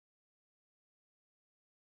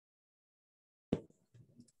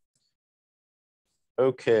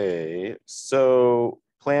Okay, so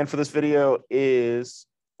plan for this video is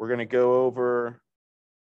we're going to go over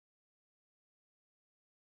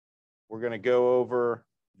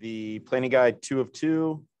the planning guide 2 of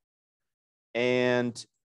 2 and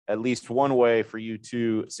at least one way for you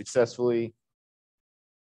to successfully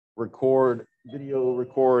record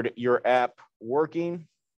your app working.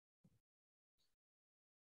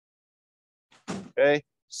 Okay,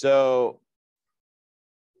 so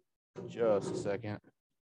just a second.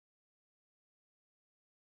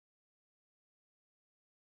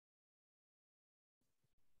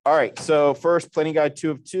 All right, so first, planning guide 2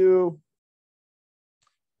 of 2.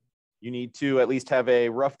 You need to at least have a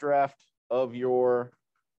rough draft of your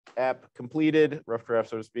app completed, rough draft,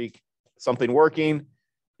 so to speak, something working.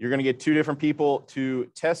 You're going to get 2 different people to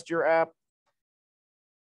test your app.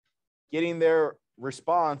 Getting their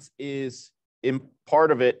response is in part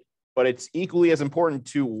of it, but it's equally as important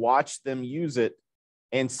to watch them use it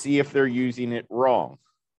and see if they're using it wrong.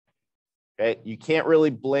 Okay, you can't really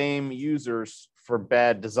blame users for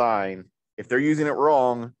bad design. If they're using it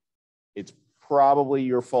wrong, it's probably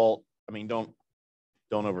your fault. I mean, don't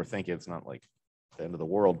overthink it. It's not like the end of the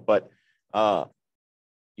world, but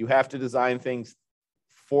you have to design things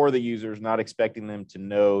for the users, not expecting them to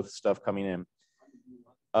know stuff coming in.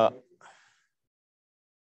 I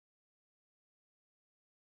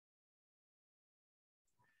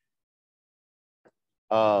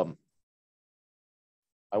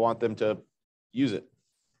want them to use it.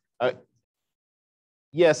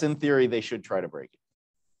 Yes, in theory, they should try to break it,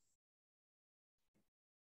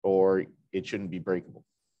 or it shouldn't be breakable.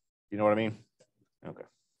 You know what I mean? Okay.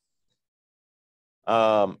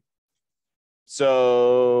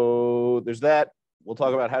 So there's that. We'll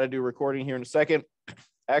talk about how to do recording here in a second.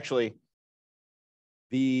 Actually,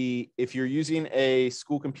 if you're using a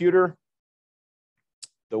school computer,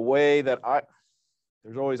 the way that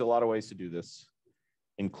there's always a lot of ways to do this,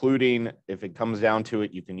 including if it comes down to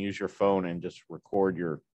it, you can use your phone and just record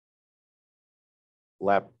your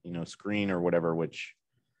screen or whatever,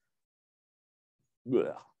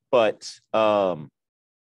 but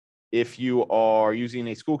if you are using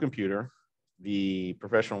a school computer, the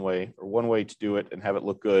professional way, or one way to do it and have it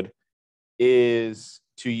look good, is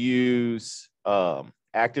to use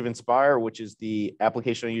Active Inspire, which is the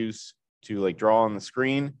application I use to draw on the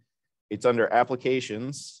screen. It's under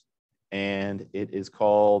applications and it is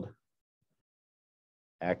called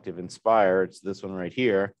Active Inspire. It's this one right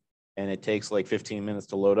here, and it takes 15 minutes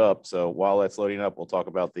to load up. So while that's loading up, we'll talk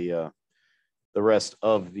about the rest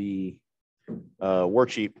of the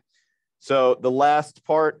worksheet. So the last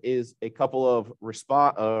part is a couple of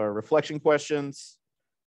reflection questions.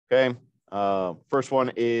 Okay. First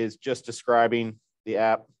one is just describing the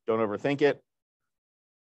app. Don't overthink it.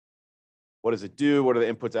 What does it do? What are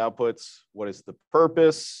the inputs, outputs? What is the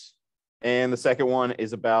purpose? And the second one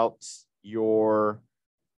is about your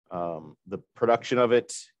the production of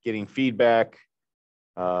it, getting feedback,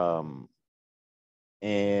 and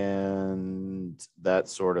that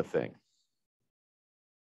sort of thing.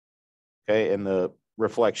 Okay, and the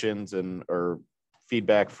reflections or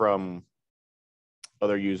feedback from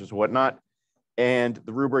other users and whatnot. And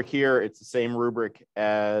the rubric here, it's the same rubric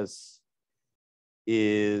as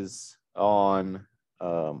is on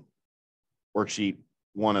worksheet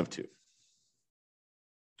 1 of 2.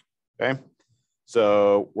 Okay,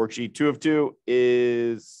 so worksheet 2 of 2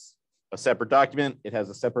 is a separate document. It has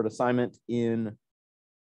a separate assignment in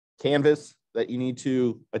Canvas that you need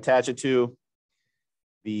to attach it to.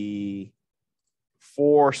 The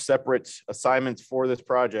 4 separate assignments for this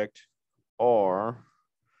project are,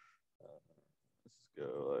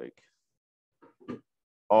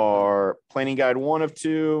 planning guide 1 of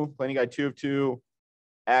 2, planning guide 2 of 2,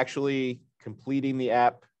 actually completing the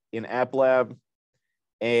app in App Lab,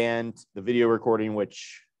 and the video recording,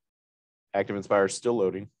 which Active Inspire is still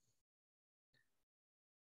loading.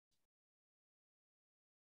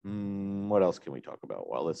 What else can we talk about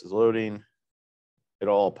while this is loading?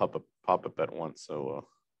 It'll all pop up at once. So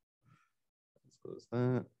let's close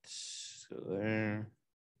that. So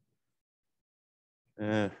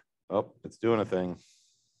there. Oh, it's doing a thing.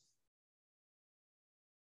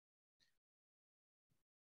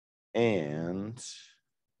 And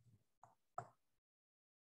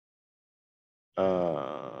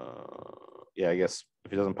yeah, I guess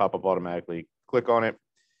if it doesn't pop up automatically, click on it.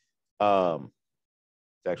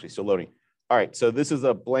 It's actually still loading. All right, so this is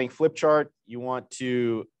a blank flip chart. You want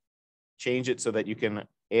to change it so that you can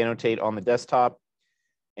annotate on the desktop.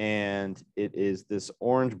 And it is this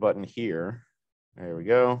orange button here. There we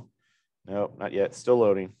go. Nope, not yet. Still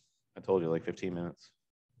loading. I told you 15 minutes.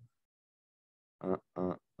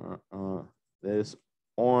 this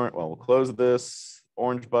orange, well, we'll close this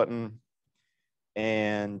orange button,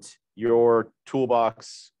 and your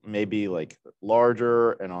toolbox may be like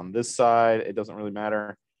larger, and on this side, it doesn't really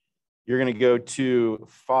matter. You're going to go to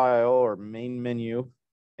File or Main Menu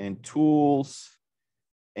and Tools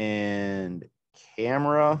and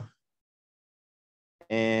Camera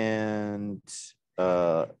and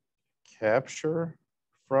Capture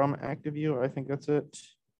from ActiveView. I think that's it.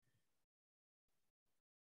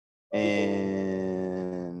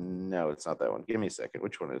 And no, it's not that one. Give me a second.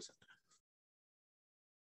 Which one is it?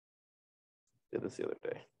 Did this the other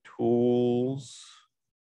day. Tools.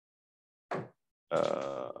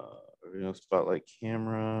 Spotlight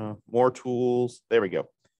camera. More tools. There we go.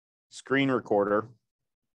 Screen recorder.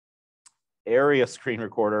 Area screen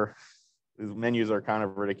recorder. These menus are kind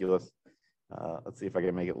of ridiculous. Let's see if I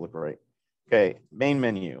can make it look right. Okay, main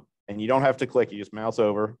menu. And you don't have to click. You just mouse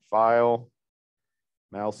over. File.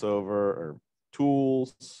 Mouse over, or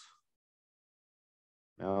Tools.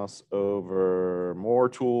 Mouse over, More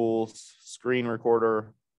Tools, Screen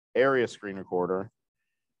Recorder, Area Screen Recorder.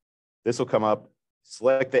 This will come up.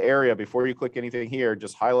 Select the area before you click anything here.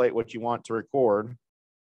 Just highlight what you want to record.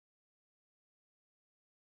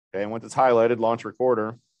 Okay, and once it's highlighted, launch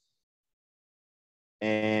recorder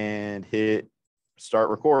and hit start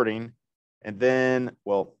recording. And then,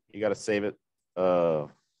 well, you got to save it,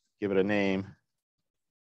 give it a name.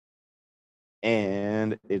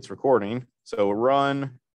 And it's recording. So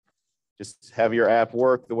run, just have your app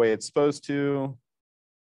work the way it's supposed to.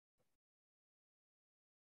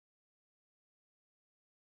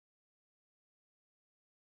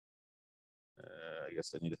 I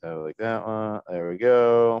guess I need to have it like that one. There we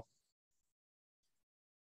go.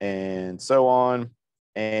 And so on.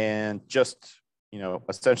 And just, you know,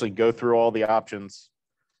 essentially go through all the options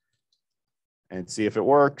and see if it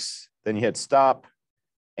works. Then you hit stop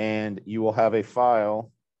and you will have a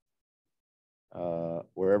file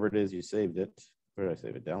wherever it is you saved it. Where did I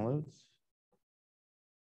save it? Downloads?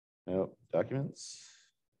 No, documents.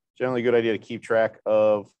 Generally a good idea to keep track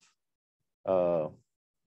of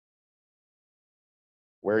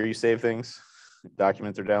where you save things,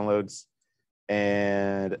 documents or downloads.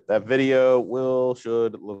 And that video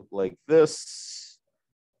should look like this.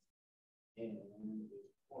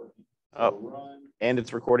 Oh, and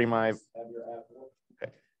it's recording my.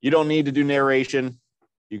 Okay. You don't need to do narration.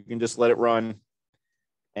 You can just let it run.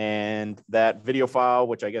 And that video file,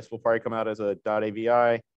 which I guess will probably come out as a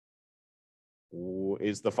 .avi,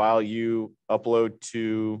 is the file you upload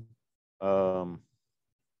to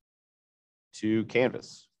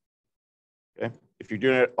Canvas. Okay. If you're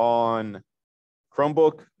doing it on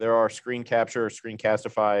Chromebook, there are Screen Capture,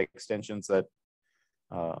 Screencastify extensions that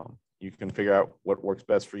you can figure out what works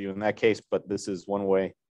best for you in that case. But this is one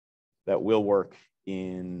way that will work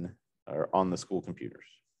in or on the school computers.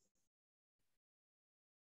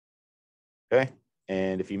 Okay.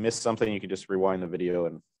 And if you missed something, you can just rewind the video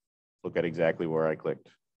and look at exactly where I clicked.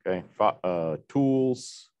 Okay.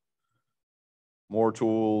 Tools, more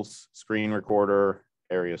tools, screen recorder,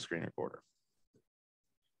 area screen recorder.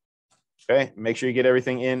 Okay. Make sure you get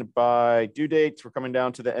everything in by due dates. We're coming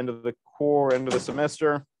down to the end of the end of the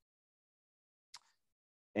semester.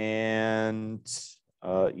 And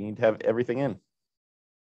you need to have everything in.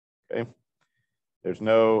 Okay. There's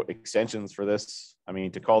no extensions for this. I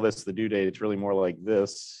mean, to call this the due date, it's really more like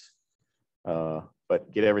this,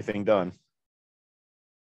 but get everything done.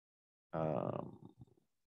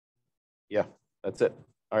 Yeah, that's it.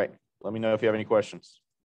 All right. Let me know if you have any questions.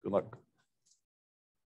 Good luck.